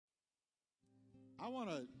I want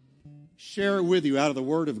to share with you out of the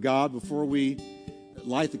Word of God before we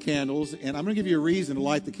light the candles. And I'm going to give you a reason to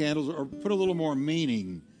light the candles or put a little more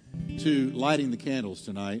meaning to lighting the candles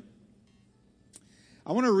tonight.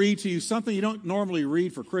 I want to read to you something you don't normally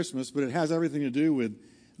read for Christmas, but it has everything to do with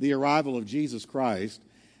the arrival of Jesus Christ.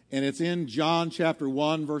 And it's in John chapter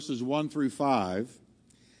 1, verses 1 through 5.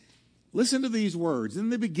 Listen to these words.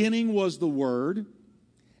 In the beginning was the Word,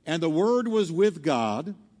 and the Word was with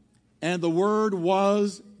God, and the Word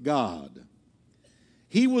was God.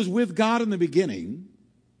 He was with God in the beginning.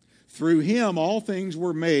 Through Him all things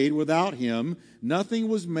were made. Without Him nothing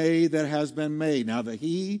was made that has been made. Now the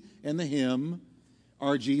He and the Him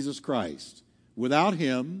are Jesus Christ. Without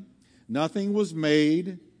Him nothing was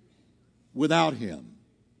made without Him.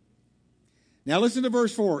 Now listen to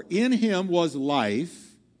verse 4. In Him was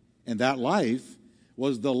life, and that life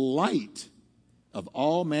was the light of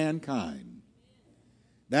all mankind.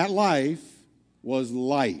 That life was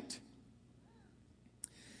light.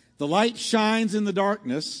 The light shines in the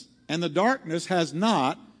darkness, and the darkness has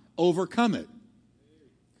not overcome it.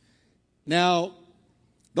 Now,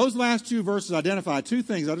 those last two verses identify two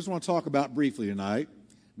things I just want to talk about briefly tonight.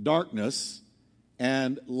 Darkness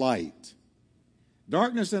and light.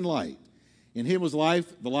 Darkness and light. In Him was life.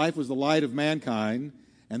 The life was the light of mankind.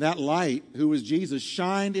 And that light, who was Jesus,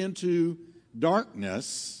 shined into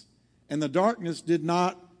darkness, and the darkness did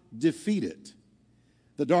not defeat it.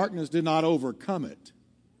 The darkness did not overcome it.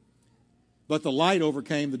 But the light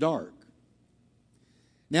overcame the dark.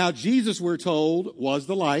 Now, Jesus, we're told, was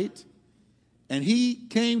the light, and He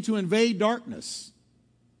came to invade darkness.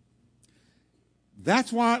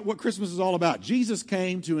 That's what Christmas is all about. Jesus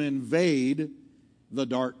came to invade the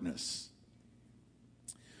darkness.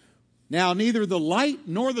 Now, neither the light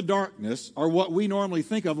nor the darkness are what we normally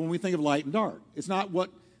think of when we think of light and dark. It's not what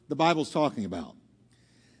the Bible's talking about.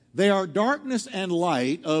 They are darkness and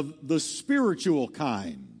light of the spiritual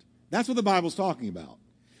kind. That's what the Bible's talking about.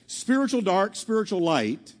 Spiritual dark, spiritual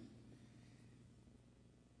light.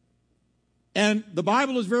 And the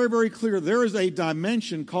Bible is very, very clear. There is a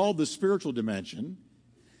dimension called the spiritual dimension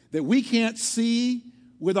that we can't see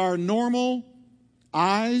with our normal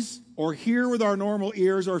eyes or hear with our normal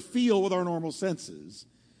ears or feel with our normal senses.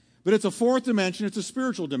 But it's a fourth dimension. It's a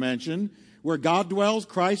spiritual dimension where God dwells,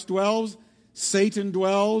 Christ dwells, Satan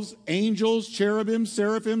dwells, angels, cherubim,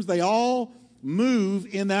 seraphims, they all move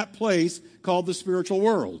in that place called the spiritual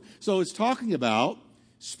world. So it's talking about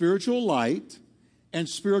spiritual light and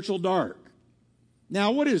spiritual dark.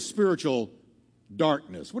 Now, what is spiritual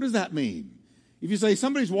darkness? What does that mean? If you say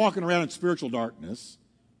somebody's walking around in spiritual darkness,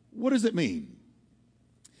 what does it mean?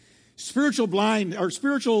 Spiritual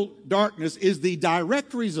darkness is the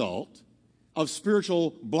direct result of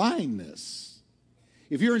spiritual blindness.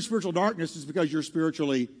 If you're in spiritual darkness, it's because you're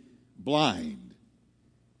spiritually blind.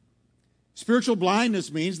 Spiritual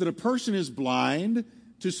blindness means that a person is blind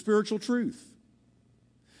to spiritual truth.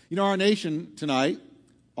 You know, our nation tonight,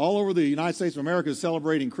 all over the United States of America, is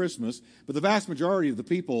celebrating Christmas, but the vast majority of the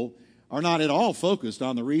people are not at all focused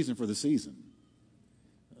on the reason for the season.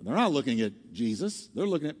 They're not looking at Jesus. They're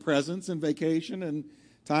looking at presents and vacation and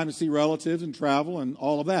time to see relatives and travel and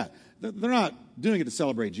all of that. They're not doing it to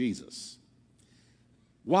celebrate Jesus.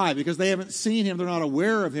 Why? Because they haven't seen Him, they're not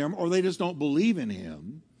aware of Him, or they just don't believe in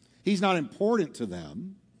Him. He's not important to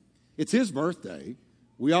them. It's His birthday.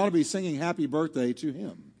 We ought to be singing happy birthday to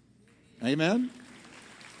Him. Amen?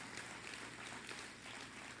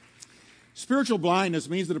 Spiritual blindness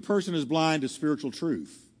means that a person is blind to spiritual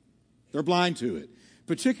truth. They're blind to it.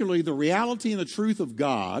 Particularly the reality and the truth of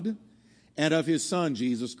God and of His Son,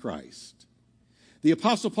 Jesus Christ. The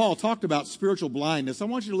Apostle Paul talked about spiritual blindness. I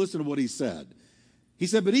want you to listen to what he said. He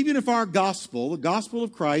said, but even if our gospel, the gospel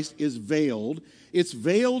of Christ, is veiled, it's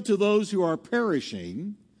veiled to those who are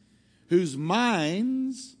perishing, whose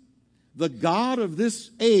minds the God of this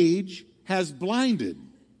age has blinded,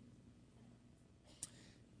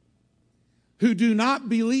 who do not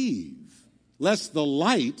believe, lest the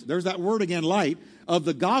light, there's that word again, light, of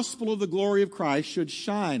the gospel of the glory of Christ should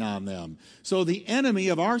shine on them. So the enemy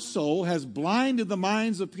of our soul has blinded the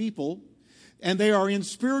minds of people, and they are in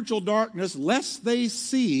spiritual darkness lest they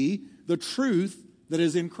see the truth that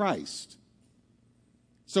is in Christ.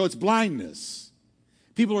 So it's blindness.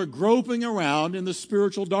 People are groping around in the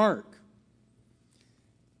spiritual dark.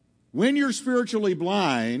 When you're spiritually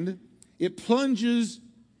blind, it plunges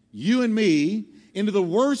you and me into the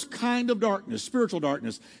worst kind of darkness, spiritual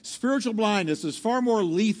darkness. Spiritual blindness is far more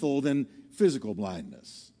lethal than physical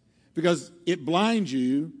blindness because it blinds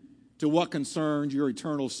you to what concerns your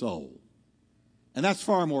eternal soul. And that's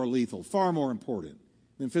far more lethal, far more important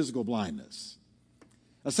than physical blindness.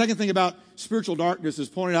 A second thing about spiritual darkness is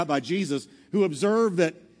pointed out by Jesus, who observed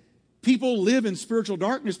that people live in spiritual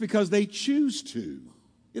darkness because they choose to.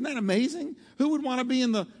 Isn't that amazing? Who would want to be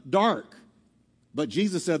in the dark? But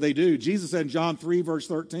Jesus said they do. Jesus said in John 3, verse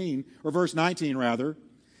 13, or verse 19 rather,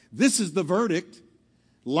 this is the verdict.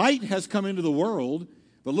 Light has come into the world,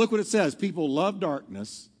 but look what it says. People love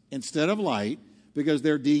darkness instead of light because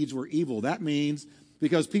their deeds were evil. That means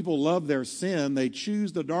because people love their sin, they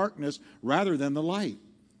choose the darkness rather than the light.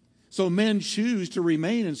 So men choose to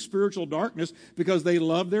remain in spiritual darkness because they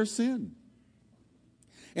love their sin.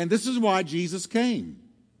 And this is why Jesus came.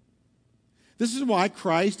 This is why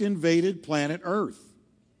Christ invaded planet Earth,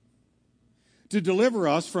 to deliver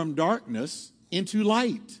us from darkness into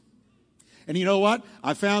light. And you know what?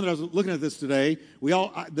 I found that I was looking at this today,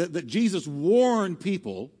 that Jesus warned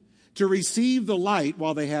people to receive the light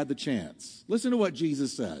while they had the chance. Listen to what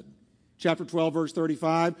Jesus said. Chapter 12, verse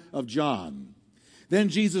 35 of John. Then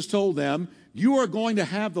Jesus told them, you are going to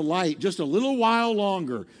have the light just a little while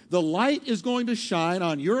longer. The light is going to shine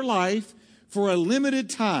on your life for a limited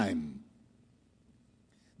time.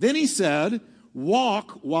 Then he said,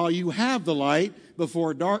 walk while you have the light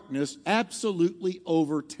before darkness absolutely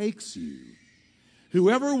overtakes you.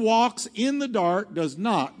 Whoever walks in the dark does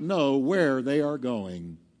not know where they are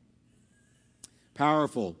going.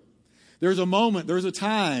 Powerful. There's a moment, there's a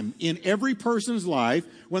time in every person's life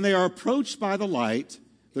when they are approached by the light,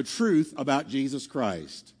 the truth about Jesus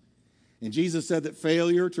Christ. And Jesus said that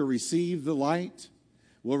failure to receive the light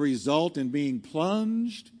will result in being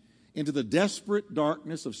plunged into the desperate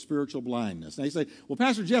darkness of spiritual blindness. Now you say, well,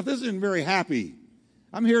 Pastor Jeff, this isn't very happy.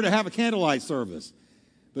 I'm here to have a candlelight service.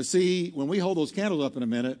 But see, when we hold those candles up in a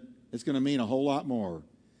minute, it's going to mean a whole lot more.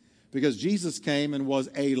 Because Jesus came and was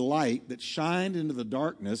a light that shined into the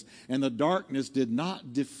darkness, and the darkness did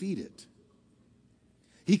not defeat it.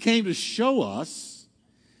 He came to show us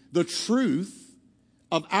the truth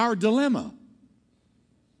of our dilemma.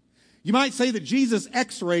 You might say that Jesus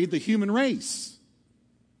x-rayed the human race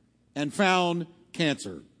and found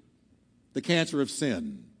cancer, the cancer of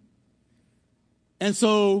sin. And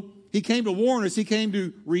so he came to warn us. He came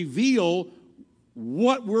to reveal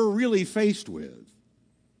what we're really faced with.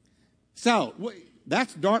 So,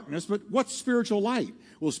 that's darkness, but what's spiritual light?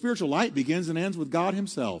 Well, spiritual light begins and ends with God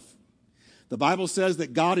himself. The Bible says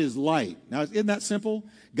that God is light. Now, isn't that simple?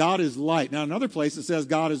 God is light. Now, another place it says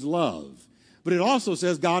God is love. But it also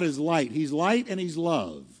says God is light. He's light and he's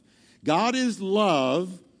love. God is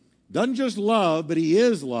love. Doesn't just love, but he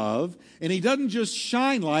is love. And he doesn't just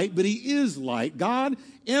shine light, but he is light. God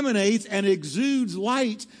emanates and exudes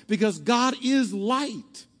light because God is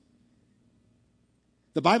light.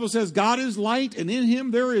 The Bible says God is light, and in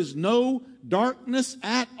him there is no darkness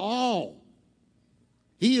at all.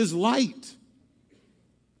 He is light.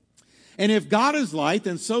 And if God is light,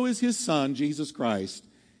 then so is his Son, Jesus Christ.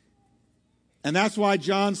 And that's why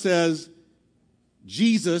John says,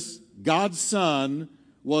 Jesus, God's Son,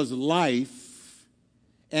 was life,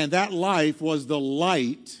 and that life was the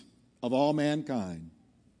light of all mankind.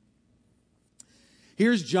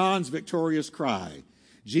 Here's John's victorious cry.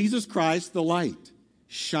 Jesus Christ, the light,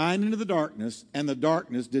 shined into the darkness, and the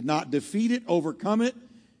darkness did not defeat it, overcome it,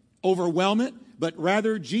 overwhelm it, but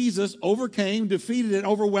rather Jesus overcame, defeated it,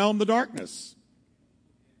 overwhelmed the darkness.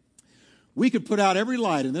 We could put out every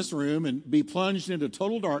light in this room and be plunged into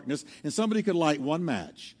total darkness, and somebody could light one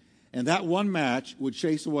match, and that one match would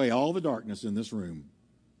chase away all the darkness in this room.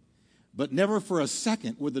 But never for a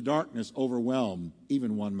second would the darkness overwhelm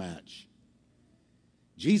even one match.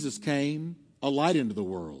 Jesus came a light into the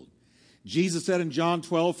world. Jesus said in John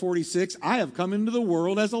 12:46, I have come into the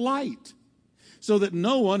world as a light, so that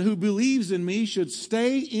no one who believes in me should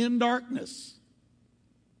stay in darkness.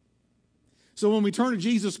 So when we turn to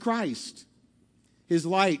Jesus Christ, his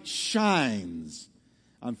light shines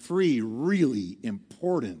on three really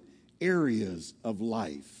important areas of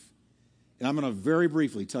life. And I'm going to very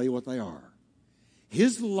briefly tell you what they are.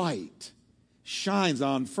 His light shines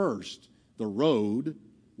on, first, the road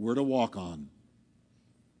we're to walk on.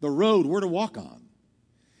 The road we're to walk on.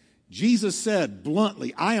 Jesus said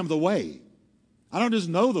bluntly, I am the way. I don't just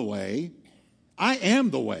know the way. I am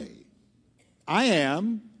the way. I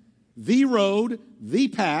am the road, the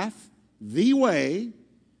path, the way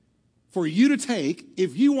for you to take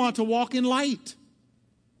if you want to walk in light.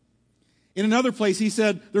 In another place, he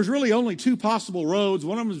said, there's really only two possible roads.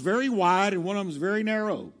 One of them is very wide and one of them is very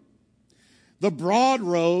narrow. The broad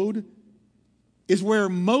road is where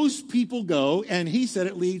most people go, and he said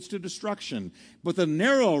it leads to destruction. But the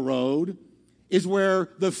narrow road is where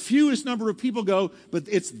the fewest number of people go, but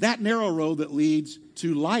it's that narrow road that leads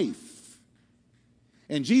to life.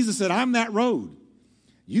 And Jesus said, I'm that road.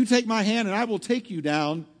 You take my hand and I will take you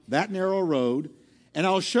down that narrow road, and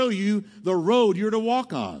I'll show you the road you're to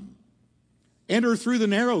walk on. Enter through the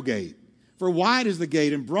narrow gate. For wide is the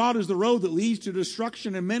gate and broad is the road that leads to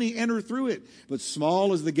destruction, and many enter through it. But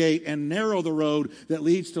small is the gate and narrow the road that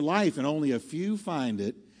leads to life, and only a few find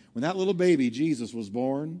it. When that little baby, Jesus, was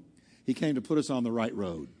born, he came to put us on the right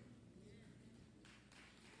road.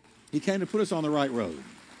 He came to put us on the right road.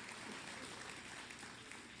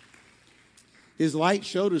 His light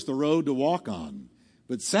showed us the road to walk on.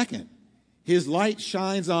 But second, his light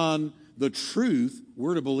shines on the truth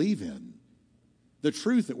we're to believe in. The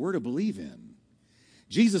truth that we're to believe in.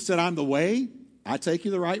 Jesus said, I'm the way, I take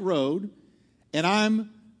you the right road, and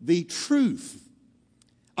I'm the truth.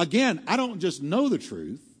 Again, I don't just know the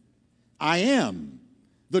truth, I am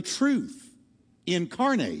the truth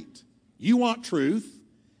incarnate. You want truth,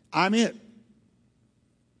 I'm it.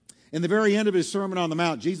 In the very end of his Sermon on the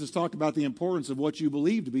Mount, Jesus talked about the importance of what you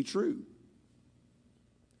believe to be true.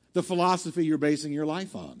 The philosophy you're basing your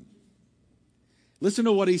life on. Listen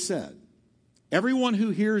to what he said. Everyone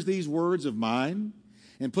who hears these words of mine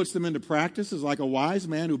and puts them into practice is like a wise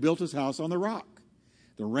man who built his house on the rock.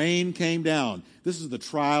 The rain came down. This is the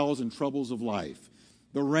trials and troubles of life.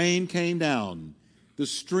 The rain came down. The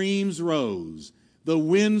streams rose. The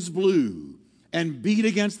winds blew and beat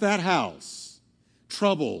against that house.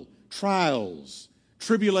 Trouble, trials,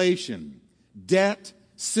 tribulation, debt,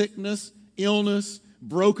 sickness, illness,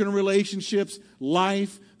 broken relationships,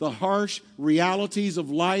 life, the harsh realities of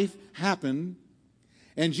life happened.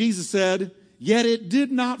 And Jesus said, yet it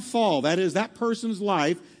did not fall. That is, that person's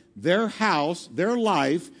life, their house, their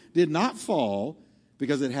life did not fall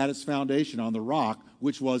because it had its foundation on the rock,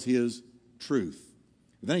 which was his truth.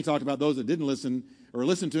 But then he talked about those that didn't listen or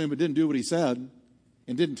listened to him but didn't do what he said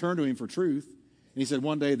and didn't turn to him for truth. And he said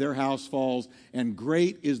one day their house falls, and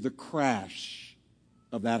great is the crash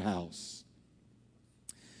of that house.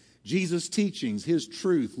 Jesus' teachings, his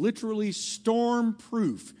truth, literally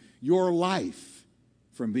storm-proof your life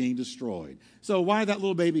from being destroyed. So why did that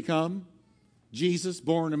little baby come? Jesus,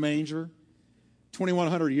 born in a manger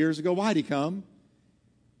 2,100 years ago. Why did he come?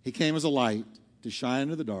 He came as a light to shine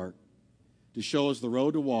into the dark, to show us the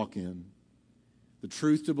road to walk in, the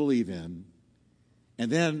truth to believe in,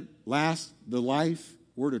 and then last, the life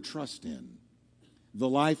we're to trust in. The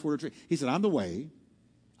life we're to trust. He said, I'm the way,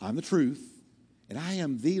 I'm the truth, and I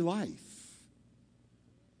am the life.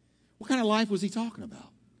 What kind of life was he talking about?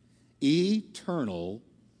 Eternal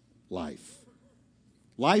life.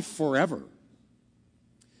 Life forever.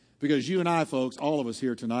 Because you and I, folks, all of us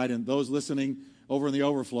here tonight, and those listening over in the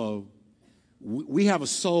overflow, we have a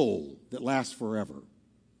soul that lasts forever.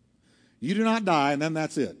 You do not die, and then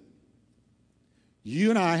that's it. You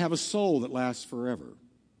and I have a soul that lasts forever.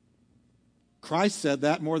 Christ said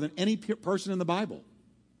that more than any person in the Bible.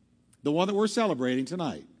 The one that we're celebrating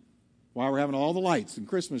tonight. While we're having all the lights and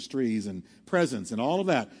Christmas trees and presents and all of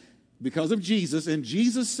that. Because of Jesus. And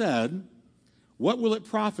Jesus said, what will it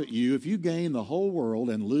profit you if you gain the whole world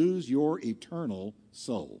and lose your eternal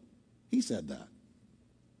soul? He said that.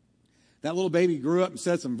 That little baby grew up and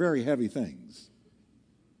said some very heavy things.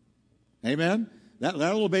 Amen? That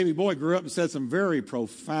little baby boy grew up and said some very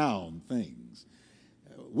profound things.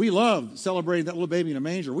 We love celebrating that little baby in a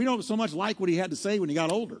manger. We don't so much like what he had to say when he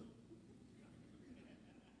got older.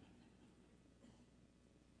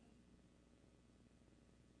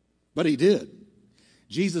 But he did.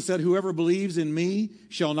 Jesus said, whoever believes in me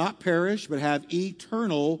shall not perish, but have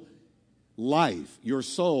eternal life. Your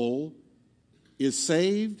soul is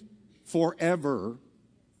saved forever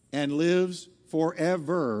and lives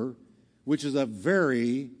forever, which is a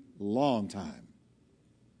very long time.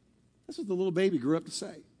 That's what the little baby grew up to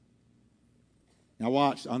say. Now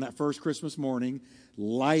watch, on that first Christmas morning,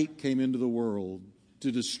 light came into the world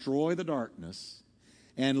to destroy the darkness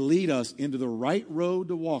and lead us into the right road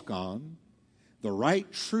to walk on, the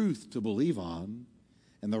right truth to believe on,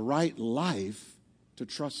 and the right life to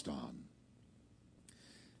trust on.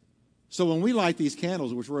 So when we light these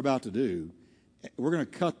candles, which we're about to do, we're going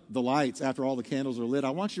to cut the lights after all the candles are lit. I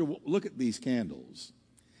want you to look at these candles,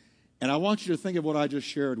 and I want you to think of what I just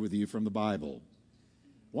shared with you from the Bible.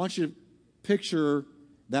 I want you to picture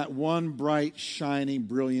that one bright, shining,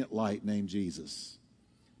 brilliant light named Jesus.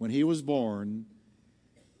 When he was born,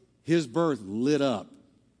 his birth lit up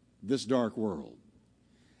this dark world.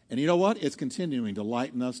 And you know what? It's continuing to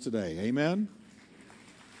lighten us today. Amen?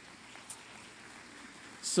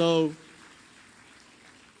 So,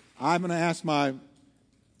 I'm going to ask my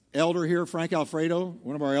elder here, Frank Alfredo,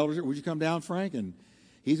 one of our elders here. Would you come down, Frank? And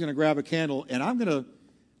he's going to grab a candle, and I'm going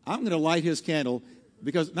to light his candle,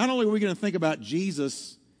 because not only are we going to think about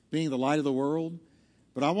Jesus being the light of the world,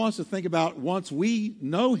 But I want us to think about once we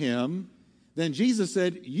know him, then Jesus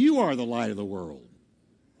said, you are the light of the world.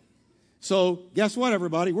 So guess what,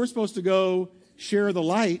 everybody? We're supposed to go share the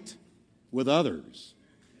light with others.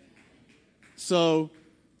 So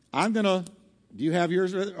I'm going to, do you have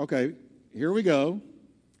yours? Okay, here we go.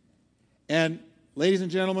 And ladies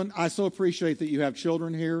and gentlemen, I so appreciate that you have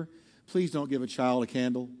children here. Please don't give a child a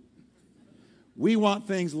candle. We want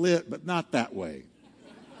things lit, but not that way.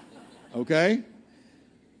 Okay?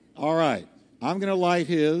 All right. I'm going to light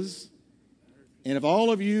his. And if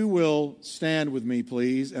all of you will stand with me,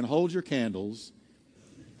 please, and hold your candles,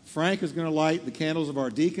 Frank is going to light the candles of our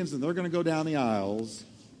deacons, and they're going to go down the aisles.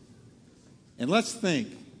 And let's think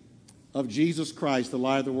of Jesus Christ, the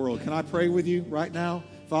light of the world. Can I pray with you right now?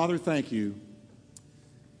 Father, thank you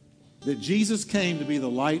that Jesus came to be the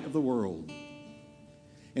light of the world.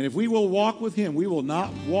 And if we will walk with him, we will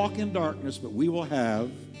not walk in darkness, but we will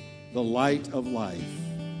have the light of life.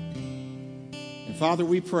 And Father,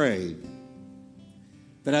 we pray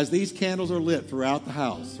that as these candles are lit throughout the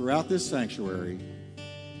house, throughout this sanctuary,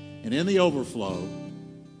 and in the overflow,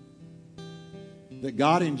 that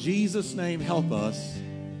God, in Jesus' name, help us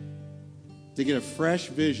to get a fresh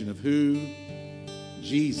vision of who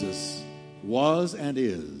Jesus was and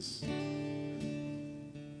is,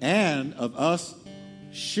 and of us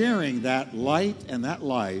sharing that light and that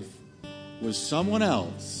life with someone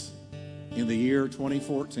else in the year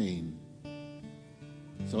 2014.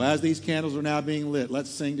 So as these candles are now being lit, let's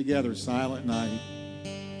sing together, Silent Night.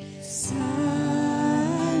 Silent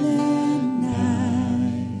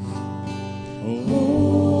night,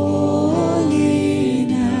 holy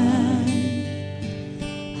night,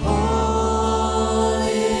 all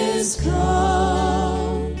is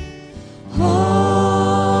calm,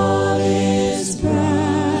 all is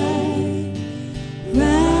bright,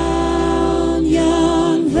 round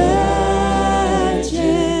young virgin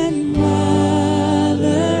mother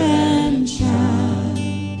and child,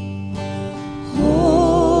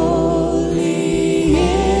 holy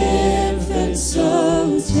infant,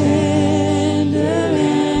 so tender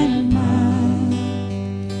and mild,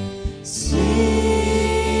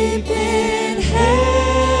 sleep in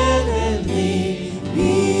heavenly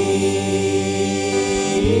peace,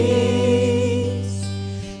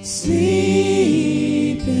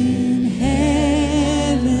 sleep in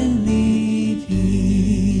heavenly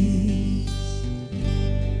peace.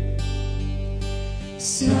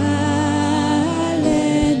 Silent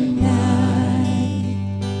night,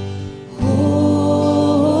 holy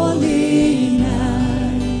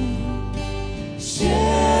night,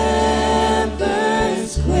 shepherds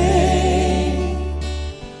quake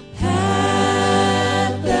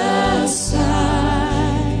at the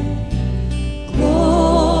sight,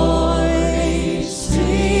 glory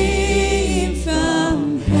stream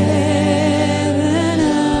from heaven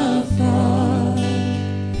afar,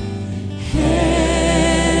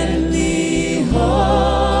 heavenly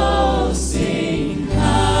hosts sing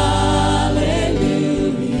hallelujah.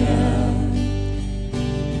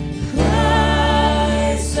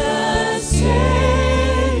 Christ the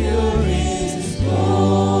Savior is born.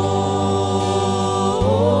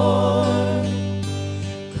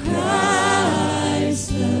 Christ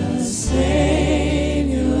the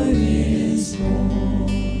Savior is born.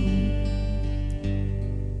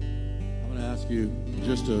 I'm going to ask you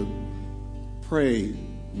just to pray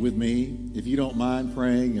with me, if you don't mind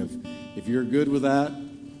praying. If you're good with that,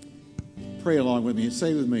 pray along with me and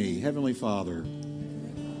say with me, Heavenly Father,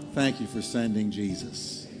 thank you for sending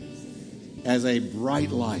Jesus as a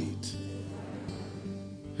bright light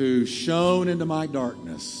who shone into my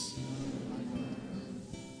darkness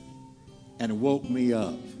and woke me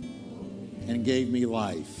up and gave me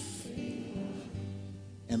life.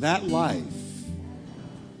 And that life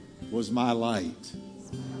was my light.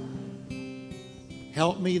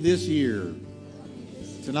 Help me this year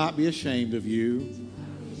to not be ashamed of you,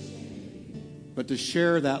 but to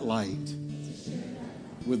share that light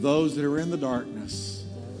with those that are in the darkness.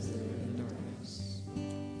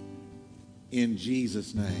 In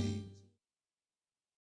Jesus' name.